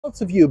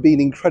Lots of you have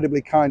been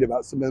incredibly kind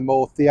about some of the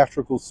more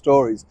theatrical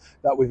stories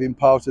that we've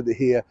imparted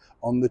here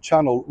on the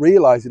channel,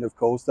 realising, of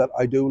course, that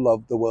I do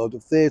love the world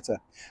of theatre.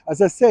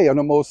 As I say, on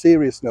a more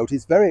serious note,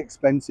 it's very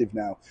expensive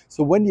now.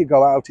 So when you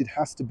go out, it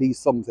has to be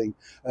something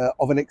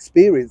of an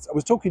experience. I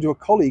was talking to a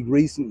colleague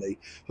recently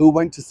who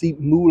went to see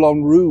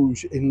Moulin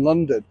Rouge in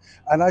London.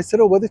 And I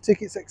said, oh, were the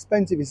tickets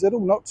expensive? He said, oh,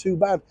 not too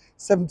bad,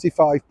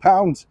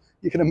 £75.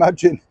 You can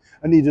imagine.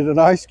 I needed an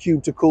ice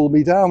cube to cool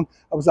me down.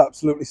 I was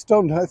absolutely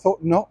stunned and I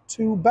thought, not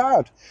too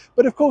bad.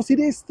 But of course it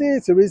is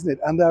theatre, isn't it?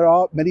 And there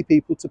are many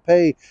people to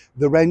pay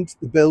the rent,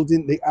 the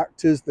building, the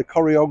actors, the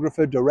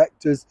choreographer,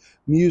 directors,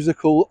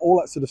 musical, all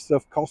that sort of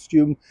stuff,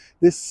 costume.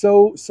 There's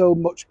so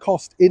much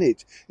cost in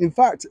it. In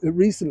fact,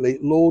 recently,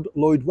 Lord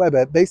Lloyd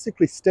Webber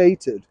basically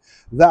stated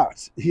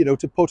that,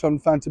 to put on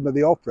Phantom of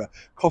the Opera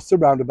costs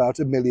around about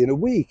 £1 million a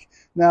week.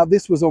 Now,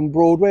 this was on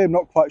Broadway. I'm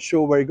not quite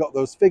sure where he got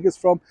those figures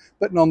from,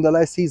 but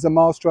nonetheless, he's a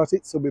master at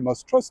it, so we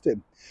must trust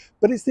him.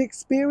 But it's the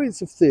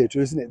experience of theatre,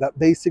 isn't it, that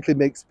basically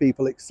makes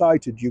people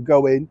excited. You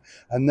go in,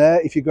 and there,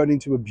 if you're going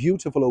into a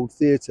beautiful old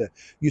theatre,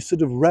 you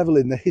sort of revel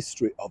in the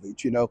history of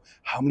it,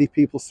 how many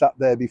people sat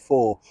there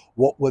before,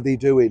 what were they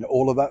doing,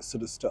 all of that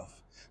sort of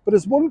stuff. But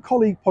as one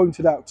colleague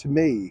pointed out to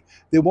me,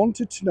 they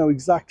wanted to know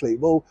exactly,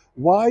 well,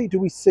 why do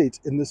we sit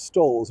in the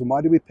stalls and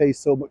why do we pay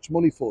so much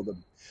money for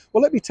them?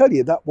 Well, let me tell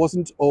you, that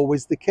wasn't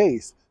always the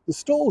case. The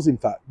stalls, in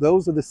fact,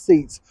 those are the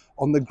seats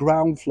on the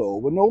ground floor,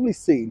 were normally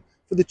seen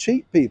for the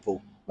cheap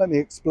people. Let me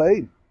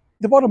explain.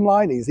 The bottom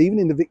line is, even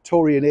in the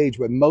Victorian age,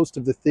 when most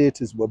of the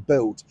theatres were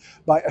built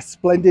by a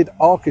splendid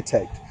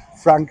architect,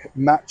 Frank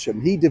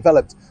Matcham, he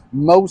developed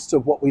most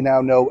of what we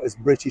now know as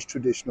British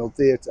traditional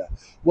theatre.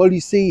 Well,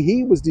 you see,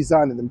 he was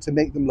designing them to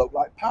make them look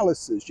like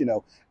palaces,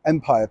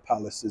 empire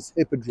palaces,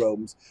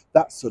 hippodromes,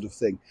 that sort of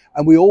thing.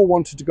 And we all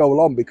wanted to go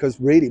along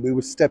because really we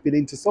were stepping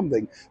into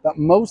something that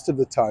most of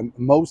the time,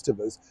 most of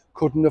us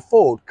couldn't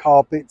afford.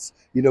 Carpets,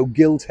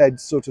 gilt head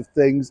sort of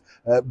things,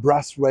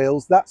 brass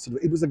rails, that sort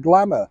of, it was a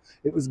glamour.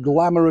 It was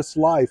glamorous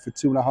life for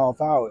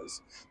 2.5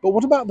 hours. But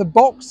what about the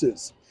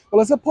boxers? Well,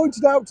 as I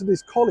pointed out to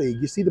this colleague,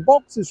 you see, the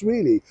boxers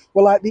really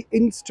were like the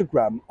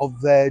Instagram of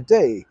their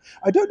day.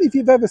 I don't know if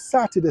you've ever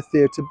sat in a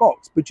theatre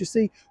box, but you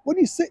see, when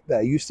you sit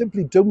there, you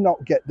simply do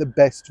not get the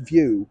best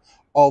view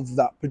of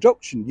that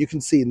production. You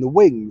can see in the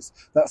wings,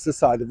 that's the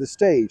side of the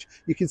stage.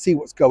 You can see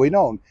what's going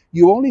on.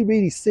 You only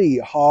really see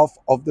half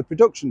of the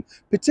production,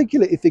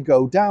 particularly if they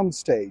go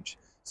downstage.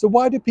 So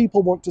why do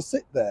people want to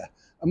sit there?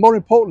 And more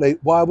importantly,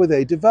 why were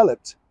they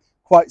developed?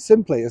 Quite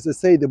simply, as I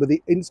say, they were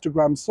the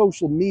Instagram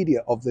social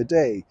media of the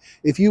day.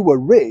 If you were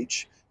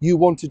rich, you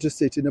wanted to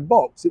sit in a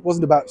box. It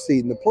wasn't about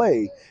seeing the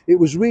play. It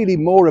was really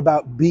more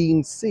about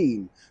being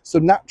seen. So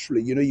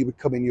naturally, you would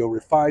come in your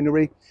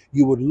refinery,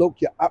 you would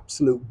look your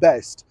absolute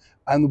best,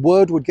 and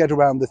word would get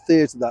around the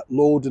theatre that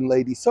Lord and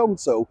Lady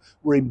so-and-so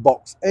were in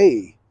box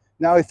A.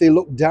 Now, if they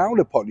looked down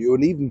upon you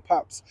and even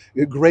perhaps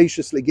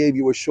graciously gave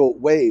you a short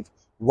wave,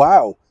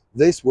 wow,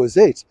 this was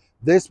it.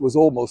 This was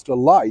almost a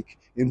like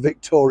in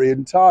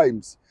Victorian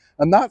times.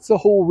 And that's the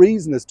whole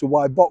reason as to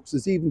why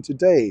boxes even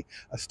today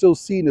are still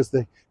seen as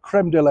the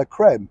creme de la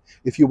creme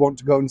if you want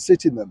to go and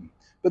sit in them.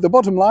 But the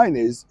bottom line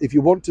is, if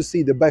you want to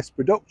see the best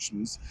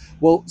productions,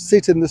 well,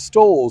 sit in the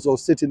stalls or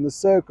sit in the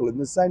circle in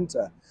the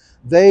centre.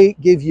 They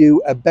give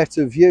you a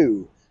better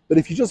view. But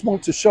if you just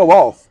want to show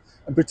off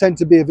and pretend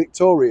to be a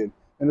Victorian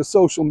in a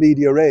social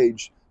media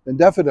age, then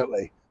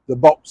definitely the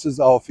boxes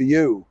are for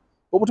you.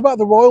 But what about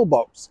the Royal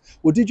Box?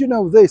 Well, did you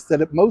know this,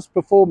 that at most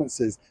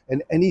performances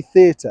in any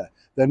theatre,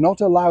 they're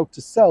not allowed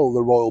to sell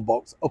the Royal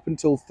Box up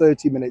until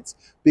 30 minutes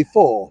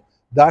before?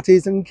 That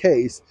is in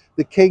case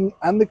the King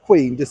and the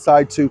Queen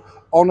decide to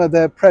honour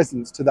their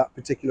presence to that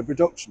particular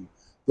production.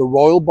 The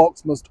Royal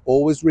Box must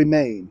always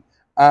remain.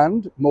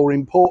 And more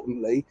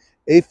importantly,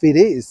 if it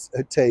is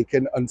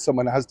taken and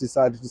someone has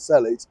decided to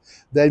sell it,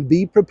 then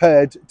be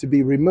prepared to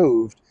be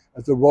removed,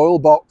 as the Royal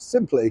Box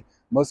simply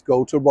must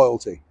go to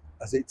royalty,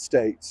 as it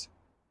states.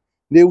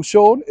 Neil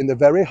Sean in the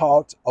very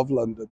heart of London.